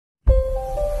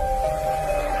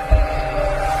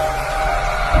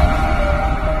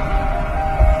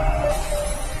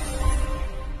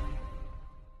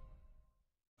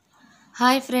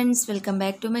Hi friends, welcome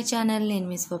back to my channel. నేను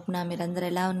మీ స్వప్న. మీరందరూ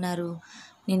ఎలా ఉన్నారు?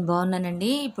 నేను బాగున్నానండి.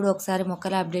 ఇప్పుడు ఒకసారి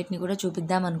మొక్కల అప్డేట్ని కూడా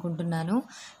చూపిద్దాం అనుకుంటున్నాను.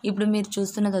 ఇప్పుడు మీరు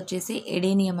చూస్తున్నది వచ్చేసి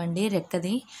ఎడీనియం అండి,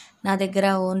 రెక్కది. నా దగ్గర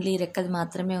ఓన్లీ రెక్కది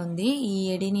మాత్రమే ఉంది. ఈ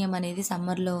ఎడీనియం అనేది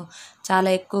సమ్మర్లో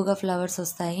చాలా ఎక్కువగా ఫ్లవర్స్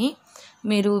వస్తాయి.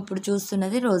 మీరు ఇప్పుడు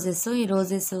చూస్తున్నది రోజెస్. ఈ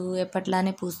రోజెస్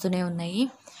ఎప్పట్లానే పూస్తూనే ఉన్నాయి.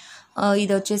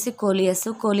 ఇది వచ్చేసి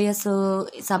కోలియస్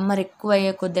సమ్మర్ ఎక్కువ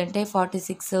అయ్యే కొద్ది అంటే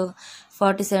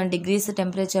 46-47 డిగ్రీస్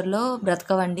టెంపరేచర్లో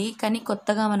బ్రతకవండి. కానీ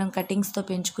కొత్తగా మనం కటింగ్స్తో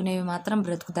పెంచుకునేవి మాత్రం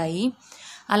బ్రతుకుతాయి.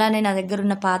 అలానే నా దగ్గర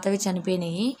ఉన్న పాతవి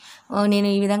చనిపోయినాయి. నేను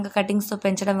ఈ విధంగా కటింగ్స్తో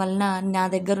పెంచడం వలన నా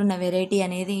దగ్గర ఉన్న వెరైటీ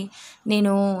అనేది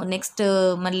నేను నెక్స్ట్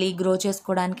మళ్ళీ గ్రో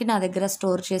చేసుకోవడానికి నా దగ్గర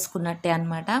స్టోర్ చేసుకున్నట్టే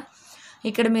అనమాట.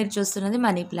 ఇక్కడ మీరు చూస్తున్నది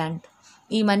మనీ ప్లాంట్.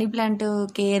 ఈ మనీ ప్లాంట్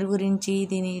కేర్ గురించి,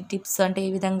 దీని టిప్స్ అంటే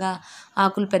ఏ విధంగా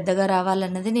ఆకులు పెద్దగా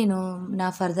రావాలన్నది నేను నా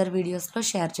ఫర్దర్ వీడియోస్లో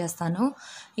షేర్ చేస్తాను.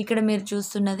 ఇక్కడ మీరు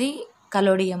చూస్తున్నది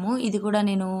కలోడియము. ఇది కూడా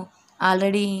నేను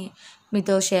ఆల్రెడీ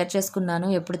మీతో షేర్ చేసుకున్నాను,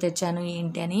 ఎప్పుడు తెచ్చాను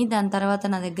ఏంటి అని. దాని తర్వాత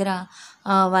నా దగ్గర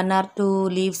 1 or 2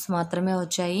 లీవ్స్ మాత్రమే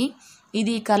వచ్చాయి.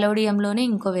 ఇది కలోడియంలోనే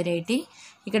ఇంకో వెరైటీ.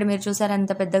 ఇక్కడ మీరు చూసారు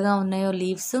ఎంత పెద్దగా ఉన్నాయో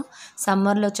లీవ్స్.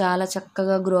 సమ్మర్లో చాలా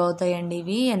చక్కగా గ్రో అవుతాయండి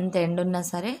ఇవి, ఎంత ఎండున్నా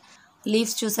సరే.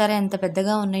 లీవ్స్ చూసారా ఎంత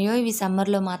పెద్దగా ఉన్నాయో. ఇవి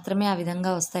సమ్మర్లో మాత్రమే ఆ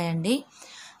విధంగా వస్తాయండి.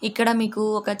 ఇక్కడ మీకు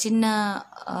ఒక చిన్న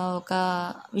ఒక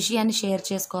విషయాన్ని షేర్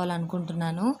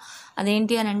చేసుకోవాలనుకుంటున్నాను.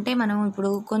 అదేంటి అని అంటే, మనం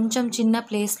ఇప్పుడు కొంచెం చిన్న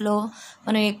ప్లేస్లో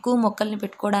మనం ఎక్కువ మొక్కల్ని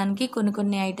పెట్టుకోవడానికి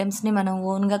కొన్ని ఐటమ్స్ని మనం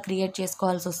ఓన్గా క్రియేట్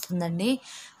చేసుకోవాల్సి వస్తుందండి.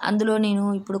 అందులో నేను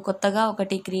ఇప్పుడు కొత్తగా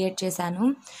ఒకటి క్రియేట్ చేశాను.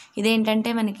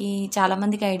 ఇదేంటంటే, మనకి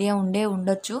చాలామందికి ఐడియా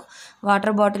ఉండొచ్చు.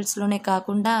 వాటర్ బాటిల్స్లోనే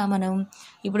కాకుండా మనం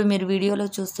ఇప్పుడు మీరు వీడియోలో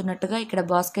చూస్తున్నట్టుగా ఇక్కడ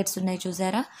బాస్కెట్స్ ఉన్నాయి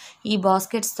చూసారా. ఈ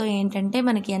బాస్కెట్స్తో ఏంటంటే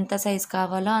మనకి ఎంత సైజ్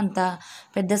కావాలో అంత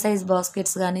పెద్ద సైజ్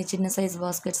బాస్కెట్స్ కానీ చిన్న సైజ్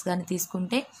బాస్కెట్స్ కానీ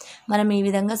తీసుకుంటే మనం ఈ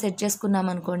విధంగా సెట్ చేసుకున్నాం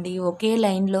అనుకోండి, ఒకే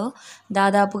లైన్లో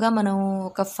దాదాపుగా మనం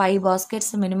ఒక 5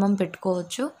 బాస్కెట్స్ మినిమం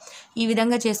పెట్టుకోవచ్చు. ఈ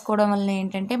విధంగా చేసుకోవడం వల్ల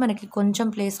ఏంటంటే మనకి కొంచెం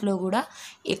ప్లేస్లో కూడా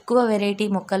ఎక్కువ వెరైటీ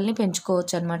మొక్కల్ని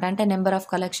పెంచుకోవచ్చు అనమాట. అంటే నెంబర్ ఆఫ్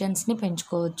కలెక్షన్స్ని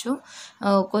పెంచుకోవచ్చు.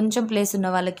 కొంచెం ప్లేస్ ఉన్న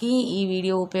వాళ్ళకి ఈ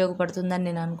వీడియో ఉపయోగపడుతుందని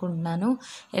నేను అనుకుంటున్నాను.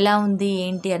 ఎలా ఉంది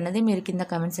ఏంటి అన్నది మీరు కింద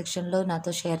కామెంట్ సెక్షన్లో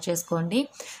నాతో షేర్ చేసుకోండి.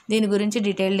 దీని గురించి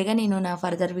డీటెయిల్డ్గా నేను నా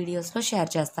ఫర్దర్ వీడియోస్లో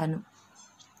షేర్ చేస్తాను.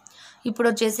 ఇప్పుడు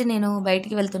వచ్చేసి నేను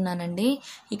బయటికి వెళ్తున్నానండి.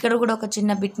 ఇక్కడ కూడా ఒక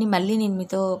చిన్న బిట్ని మళ్ళీ నేను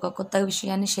మీతో ఒక కొత్త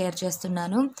విషయాన్ని షేర్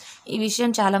చేస్తున్నాను. ఈ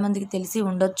విషయం చాలామందికి తెలిసి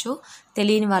ఉండొచ్చు,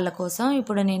 తెలియని వాళ్ళ కోసం.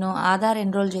 ఇప్పుడు నేను ఆధార్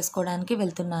ఎన్రోల్ చేసుకోవడానికి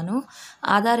వెళ్తున్నాను.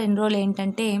 ఆధార్ ఎన్రోల్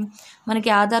ఏంటంటే, మనకి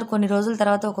ఆధార్ కొన్ని రోజుల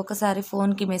తర్వాత ఒక్కొక్కసారి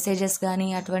ఫోన్కి మెసేజెస్ కానీ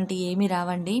అటువంటి ఏమీ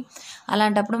రావండి.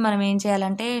 అలాంటప్పుడు మనం ఏం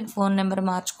చేయాలంటే ఫోన్ నెంబర్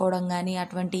మార్చుకోవడం కానీ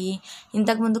అటువంటివి.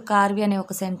 ఇంతకుముందు కార్వి అనే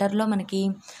ఒక సెంటర్లో మనకి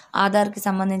ఆధార్కి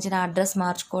సంబంధించిన అడ్రస్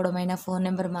మార్చుకోవడమైనా ఫోన్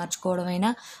నెంబర్ మార్చుకోవడమైనా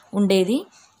ఉండేది.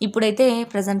 ఇప్పుడైతే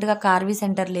ప్రజెంట్గా కార్వి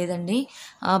సెంటర్ లేదండి.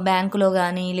 బ్యాంకులో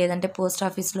కానీ లేదంటే పోస్ట్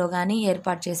ఆఫీస్లో కానీ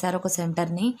ఏర్పాటు చేశారు ఒక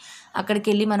సెంటర్ని. అక్కడికి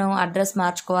వెళ్ళి మనం అడ్రస్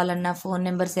మార్చుకోవాలన్నా, ఫోన్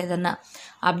నెంబర్స్ ఏదన్నా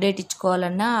అప్డేట్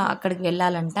ఇచ్చుకోవాలన్నా అక్కడికి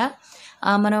వెళ్ళాలంట.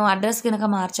 మనం అడ్రస్ కనుక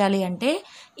మార్చాలి అంటే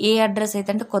ఏ అడ్రస్ అయితే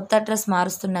అంటే కొత్త అడ్రస్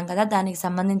మారుస్తున్నాం కదా, దానికి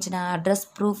సంబంధించిన అడ్రస్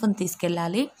ప్రూఫ్ని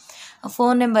తీసుకెళ్ళాలి.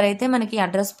 ఫోన్ నెంబర్ అయితే మనకి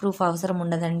అడ్రస్ ప్రూఫ్ అవసరం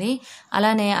ఉండదండి.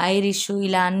 అలానే ఐరిష్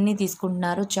ఇలా అన్నీ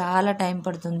తీసుకుంటున్నారు, చాలా టైం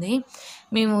పడుతుంది.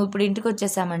 మేము ఇప్పుడు ఇంటికి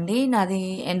వచ్చేసామండి. నాది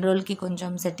ఎన్రోల్కి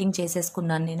కొంచెం సెట్టింగ్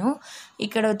చేసేసుకున్నాను నేను.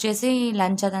 ఇక్కడ వచ్చేసి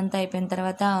లంచ్ అదంతా అయిపోయిన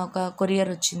తర్వాత ఒక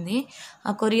కొరియర్ వచ్చింది.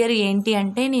 ఆ కొరియర్ ఏంటి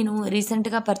అంటే, నేను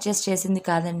రీసెంట్గా పర్చేస్ చేసింది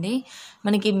కాదండి.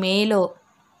 మనకి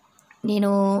నేను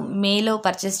మేలో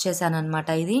పర్చేస్ చేశాను అనమాట.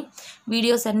 ఇది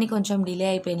వీడియోస్ అన్నీ కొంచెం డిలే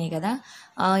అయిపోయినాయి కదా,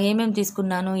 ఏమేమి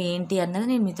తీసుకున్నాను ఏంటి అన్నది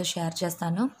నేను మీతో షేర్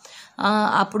చేస్తాను.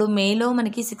 అప్పుడు మేలో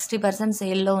మనకి 60%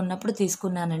 సేల్లో ఉన్నప్పుడు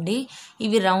తీసుకున్నానండి.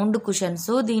 ఇవి రౌండ్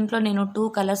కుషన్స్. దీంట్లో నేను 2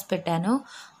 కలర్స్ పెట్టాను,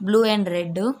 బ్లూ అండ్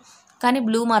రెడ్. కానీ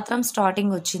బ్లూ మాత్రం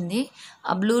స్టార్టింగ్ వచ్చింది.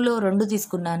 ఆ బ్లూలో 2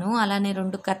 తీసుకున్నాను. అలానే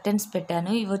 2 కర్టెన్స్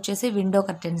పెట్టాను. ఇవి వచ్చేసి విండో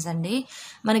కర్టెన్స్ అండి.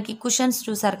 మనకి కుషన్స్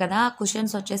చూసారు కదా, ఆ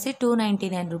కుషన్స్ వచ్చేసి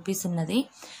 299 రూపీస్ ఉన్నది.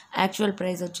 యాక్చువల్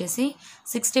ప్రైస్ వచ్చేసి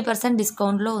 60%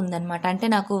 డిస్కౌంట్లో ఉందన్నమాట. అంటే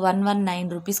నాకు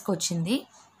 119 రూపీస్కి వచ్చింది.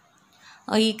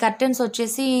 ఈ కర్టెన్స్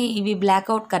వచ్చేసి ఇవి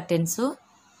బ్లాక్అవుట్ కర్టెన్స్.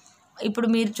 ఇప్పుడు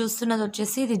మీరు చూస్తున్నది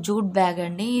వచ్చేసి ఇది జూట్ బ్యాగ్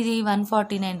అండి. ఇది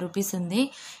 149 రూపీస్ ఉంది.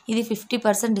 ఇది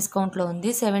 50% డిస్కౌంట్లో ఉంది.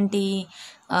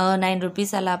 79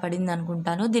 రూపీస్ అలా పడింది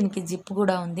అనుకుంటాను. దీనికి జిప్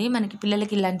కూడా ఉంది. మనకి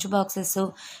పిల్లలకి లంచ్ బాక్సెస్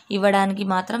ఇవ్వడానికి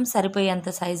మాత్రం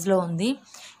సరిపోయేంత సైజులో ఉంది.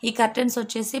 ఈ కర్టెన్స్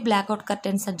వచ్చేసి బ్లాక్అవుట్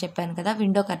కర్టెన్స్ అని చెప్పాను కదా,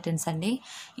 విండో కర్టెన్స్ అండి.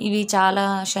 ఇవి చాలా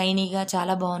షైనీగా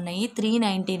చాలా బాగున్నాయి.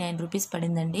 399 రూపీస్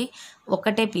పడిందండి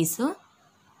ఒకటే పీసు.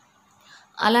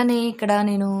 అలానే ఇక్కడ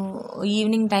నేను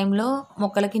ఈవినింగ్ టైంలో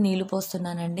మొక్కలకి నీళ్లు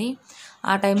పోస్తున్నానండి.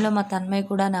 ఆ టైంలో మా తన్మయ్య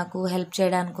కూడా నాకు హెల్ప్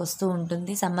చేయడానికి వస్తూ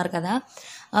ఉంటుంది, సమ్మర్ కదా.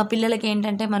 పిల్లలకి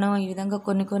ఏంటంటే మనం ఈ విధంగా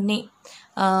కొన్ని కొన్ని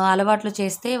అలవాట్లు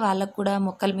చేస్తే వాళ్ళకు కూడా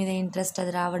మొక్కల మీద ఇంట్రెస్ట్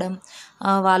అది రావడం,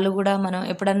 వాళ్ళు కూడా మనం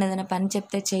ఎప్పుడన్నా ఏదైనా పని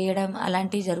చెప్తే చేయడం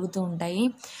అలాంటివి జరుగుతూ ఉంటాయి.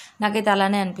 నాకైతే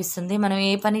అలానే అనిపిస్తుంది. మనం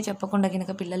ఏ పని చెప్పకుండా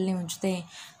గనుక పిల్లల్ని ఉంచితే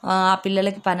ఆ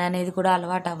పిల్లలకి పని అనేది కూడా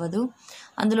అలవాటు అవ్వదు.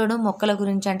 అందులోనూ మొక్కల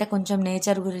గురించి అంటే కొంచెం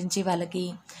నేచర్ గురించి వాళ్ళకి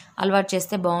అలవాటు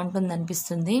చేస్తే బాగుంటుంది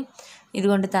అనిపిస్తుంది.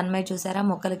 ఇదిగోండి తన్మయ్ చూసారా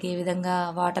మొక్కలకి ఏ విధంగా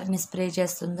వాటర్ని స్ప్రే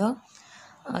చేస్తుందో.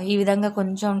 ఈ విధంగా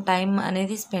కొంచెం టైం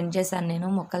అనేది స్పెండ్ చేశాను నేను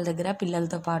మొక్కల దగ్గర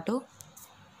పిల్లలతో పాటు.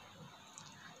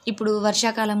 ఇప్పుడు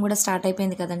వర్షాకాలం కూడా స్టార్ట్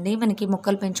అయిపోయింది కదండి. మనకి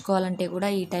మొక్కలు పెంచుకోవాలంటే కూడా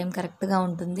ఈ టైం కరెక్ట్గా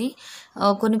ఉంటుంది.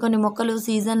 కొన్ని కొన్ని మొక్కలు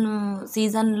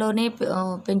సీజన్లోనే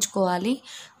పెంచుకోవాలి.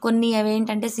 కొన్ని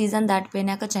అవేంటంటే సీజన్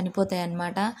దాటిపోయినాక చనిపోతాయి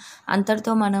అన్నమాట.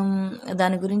 అంతటితో మనం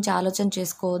దాని గురించి ఆలోచన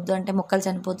చేసుకోవద్దు. అంటే మొక్కలు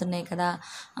చనిపోతున్నాయి కదా,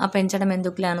 పెంచడం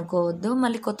ఎందుకులే అనుకోవద్దు.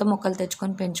 మళ్ళీ కొత్త మొక్కలు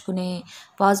తెచ్చుకొని పెంచుకునే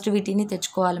పాజిటివిటీని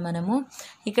తెచ్చుకోవాలి మనము.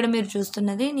 ఇక్కడ మీరు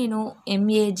చూస్తున్నది నేను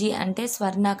ఎంఏజీ అంటే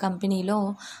స్వర్ణ కంపెనీలో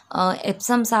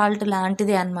ఎప్సమ్ సాల్ట్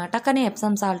లాంటిదే అనమాట. కానీ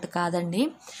ఎప్సమ్ సాల్ట్ కాదండి.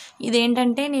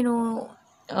 ఇదేంటంటే నేను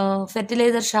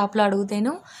ఫెర్టిలైజర్ షాప్లో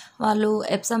అడిగితేను వాళ్ళు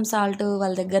ఎప్సమ్ సాల్ట్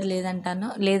వాళ్ళ దగ్గర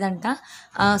లేదంట.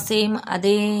 సేమ్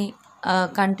అదే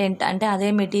కంటెంట్ అంటే అదే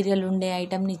మెటీరియల్ ఉండే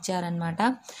ఐటమ్ని ఇచ్చారనమాట.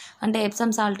 అంటే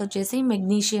ఎప్సమ్ సాల్ట్ వచ్చేసి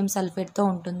మెగ్నీషియం సల్ఫేట్తో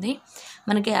ఉంటుంది.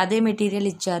 మనకి అదే మెటీరియల్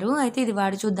ఇచ్చారు. అయితే ఇది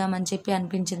వాడి చూద్దామని చెప్పి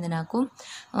అనిపించింది నాకు.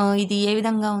 ఇది ఏ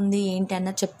విధంగా ఉంది ఏంటి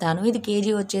అన్నది చెప్తాను. ఇది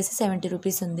కేజీ వచ్చేసి 70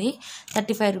 రూపీస్ ఉంది.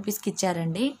 35 రూపీస్కి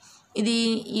ఇచ్చారండి. ఇది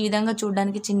ఈ విధంగా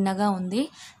చూడడానికి చిన్నగా ఉంది.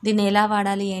 దీన్ని ఎలా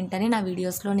వాడాలి ఏంటని నా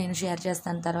వీడియోస్లో నేను షేర్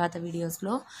చేస్తాను తర్వాత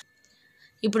వీడియోస్లో.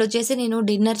 ఇప్పుడు వచ్చేసి నేను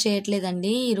డిన్నర్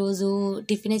చేయట్లేదండి. ఈరోజు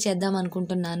టిఫినే చేద్దాం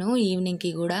అనుకుంటున్నాను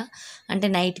ఈవినింగ్కి కూడా, అంటే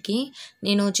నైట్కి.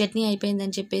 నేను చట్నీ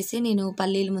అయిపోయిందని చెప్పేసి నేను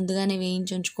పల్లీలు ముందుగానే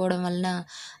వేయించి ఉంచుకోవడం వలన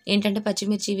ఏంటంటే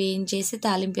పచ్చిమిర్చి వేయించేసి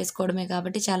తాలింపు వేసుకోవడమే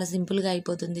కాబట్టి చాలా సింపుల్గా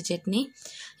అయిపోతుంది చట్నీ.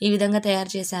 ఈ విధంగా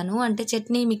తయారు చేశాను. అంటే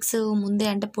చట్నీ మిక్స్ ముందే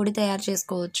అంటే పొడి తయారు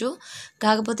చేసుకోవచ్చు.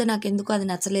 కాకపోతే నాకు ఎందుకు అది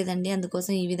నచ్చలేదండి.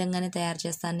 అందుకోసం ఈ విధంగానే తయారు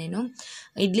చేస్తాను నేను.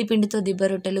 ఇడ్లీ పిండితో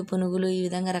దిబ్బ రొట్టెలు, పునుగులు ఈ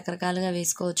విధంగా రకరకాలుగా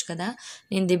వేసుకోవచ్చు కదా.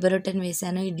 నేను దిబ్బ రొట్టెని వేశాను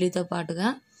ఇడ్లీతో పాటుగా.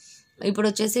 ఇప్పుడు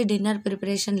వచ్చేసి డిన్నర్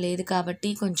ప్రిపరేషన్ లేదు కాబట్టి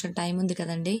కొంచెం టైం ఉంది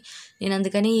కదండి. నేను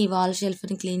అందుకని ఈ వాల్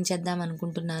షెల్ఫ్ని క్లీన్ చేద్దాం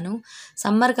అనుకుంటున్నాను.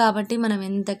 సమ్మర్ కాబట్టి మనం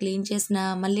ఎంత క్లీన్ చేసినా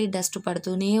మళ్ళీ డస్ట్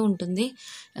పడుతూనే ఉంటుంది.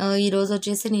 ఈరోజు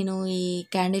వచ్చేసి నేను ఈ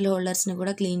క్యాండిల్ హోల్డర్స్ని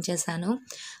కూడా క్లీన్ చేశాను.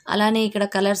 అలానే ఇక్కడ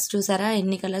కలర్స్ చూసారా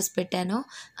ఎన్ని కలర్స్ పెట్టానో,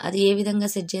 అది ఏ విధంగా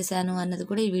సెట్ చేశాను అన్నది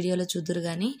కూడా ఈ వీడియోలో చూద్దురు.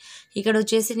 కానీ ఇక్కడ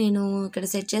వచ్చేసి నేను ఇక్కడ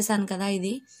సెట్ చేశాను కదా,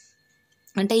 ఇది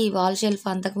అంటే ఈ వాల్ షెల్ఫ్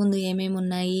అంతకుముందు ఏమేమి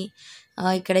ఉన్నాయి,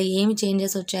 ఇక్కడ ఏమి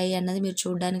చేంజెస్ వచ్చాయి అన్నది మీరు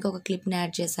చూడడానికి ఒక క్లిప్ని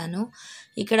యాడ్ చేశాను.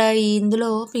 ఇక్కడ ఇందులో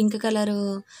పింక్ కలర్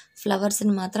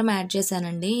ఫ్లవర్స్ని మాత్రం యాడ్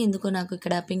చేశానండి. ఎందుకో నాకు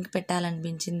ఇక్కడ పింక్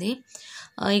పెట్టాలనిపించింది.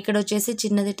 ఇక్కడ వచ్చేసి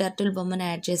చిన్నది టర్టిల్ బొమ్మను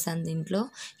యాడ్ చేశాను దీంట్లో.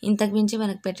 ఇంతకు మించి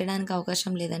మనకు పెట్టడానికి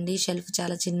అవకాశం లేదండి. షెల్ఫ్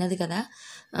చాలా చిన్నది కదా.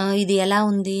 ఇది ఎలా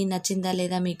ఉంది, నచ్చిందా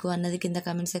లేదా మీకు అన్నది కింద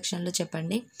కామెంట్ సెక్షన్లో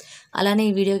చెప్పండి. అలానే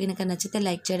ఈ వీడియో కనుక నచ్చితే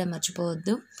లైక్ చేయడం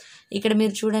మర్చిపోవద్దు. ఇక్కడ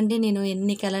మీరు చూడండి నేను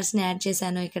ఎన్ని కలర్స్ని యాడ్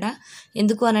చేశానో ఇక్కడ.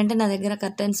 ఎందుకు అనంటే నా దగ్గర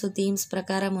కర్టన్స్ థీమ్స్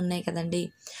ప్రకారం ఉన్నాయి కదండి.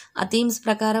 ఆ థీమ్స్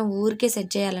ప్రకారం ఊరికే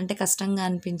సెట్ చేయాలంటే కష్టంగా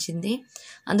అనిపించింది.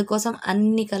 అందుకోసం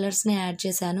అన్ని కలర్స్ని యాడ్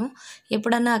చేశాను.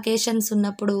 ఎప్పుడన్నా అకేషన్స్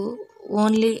ఉన్నప్పుడు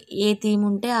ఓన్లీ ఏ థీమ్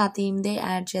ఉంటే ఆ థీమ్దే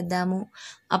యాడ్ చేద్దాము,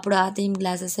 అప్పుడు ఆ థీమ్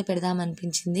గ్లాసెసే పెడదాం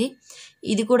అనిపించింది.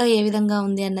 ఇది కూడా ఏ విధంగా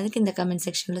ఉంది అన్నది కింద కామెంట్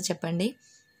సెక్షన్లో చెప్పండి.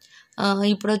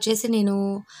 ఇప్పుడు వచ్చేసి నేను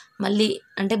మళ్ళీ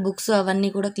అంటే బుక్స్ అవన్నీ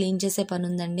కూడా క్లీన్ చేసే పని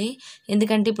ఉందండి.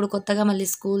 ఎందుకంటే ఇప్పుడు కొత్తగా మళ్ళీ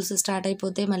స్కూల్స్ స్టార్ట్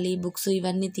అయిపోతే మళ్ళీ బుక్స్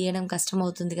ఇవన్నీ తీయడం కష్టం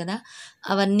అవుతుంది కదా.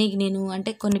 అవన్నీ నేను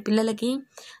అంటే కొన్ని పిల్లలకి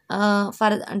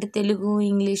అంటే Telugu,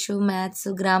 English, maths,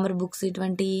 grammar books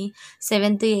ఇటువంటి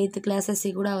 7th, 8th క్లాసెస్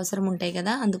కూడా అవసరం ఉంటాయి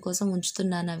కదా. అందుకోసం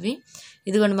ఉంచుతున్నాను అవి.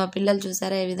 ఇదిగోండి మా పిల్లలు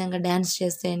చూసారా ఏ విధంగా డ్యాన్స్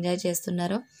చేస్తూ ఎంజాయ్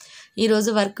చేస్తున్నారో. ఈరోజు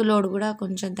వర్క్ లోడ్ కూడా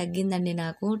కొంచెం తగ్గిందండి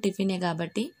నాకు, టిఫినే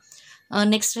కాబట్టి.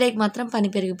 నెక్స్ట్ డేకి మాత్రం పని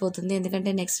పెరిగిపోతుంది. ఎందుకంటే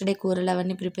నెక్స్ట్ డే కూరలు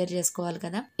అవన్నీ ప్రిపేర్ చేసుకోవాలి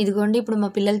కదా. ఇదిగోండి ఇప్పుడు మా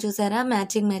పిల్లలు చూసారా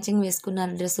మ్యాచింగ్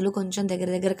వేసుకున్నారు డ్రెస్సులు. కొంచెం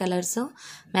దగ్గర కలర్స్.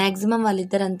 మ్యాక్సిమం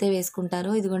వాళ్ళిద్దరు అంతే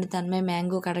వేసుకుంటారు. ఇదిగోండి తన్మయ్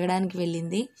మ్యాంగో కడగడానికి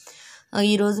వెళ్ళింది.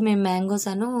 ఈరోజు మేము మ్యాంగోస్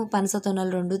పనస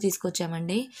తొనలు 2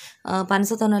 తీసుకొచ్చామండి.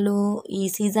 పనస తొనలు ఈ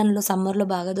సీజన్లో సమ్మర్లో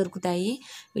బాగా దొరుకుతాయి.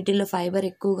 వీటిల్లో ఫైబర్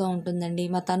ఎక్కువగా ఉంటుందండి.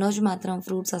 మా తనోజ్ మాత్రం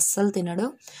ఫ్రూట్స్ అస్సలు తినడు.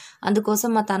 అందుకోసం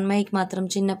మా తన్మయ్యకి మాత్రం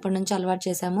చిన్నప్పటి నుంచి అలవాటు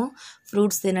చేశాము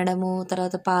ఫ్రూట్స్ తినడము,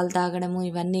 తర్వాత పాలు తాగడము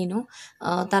ఇవన్నీను.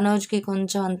 తనోజ్కి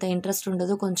కొంచెం అంత ఇంట్రెస్ట్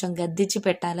ఉండదు, కొంచెం గద్దించి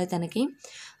పెట్టాలి తనకి.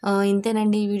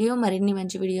 ఇంతేనండి ఈ వీడియో. మరిన్ని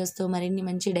మంచి వీడియోస్తో, మరిన్ని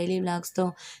మంచి డైలీ వ్లాగ్స్తో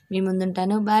మీ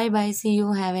ముందుంటాను. Bye. See you.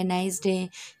 Have a nice day.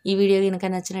 ఈ వీడియో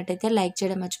కనుక నచ్చినట్టయితే లైక్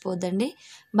చేయడం మర్చిపోవద్దండి.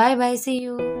 బాయ్. See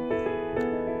you.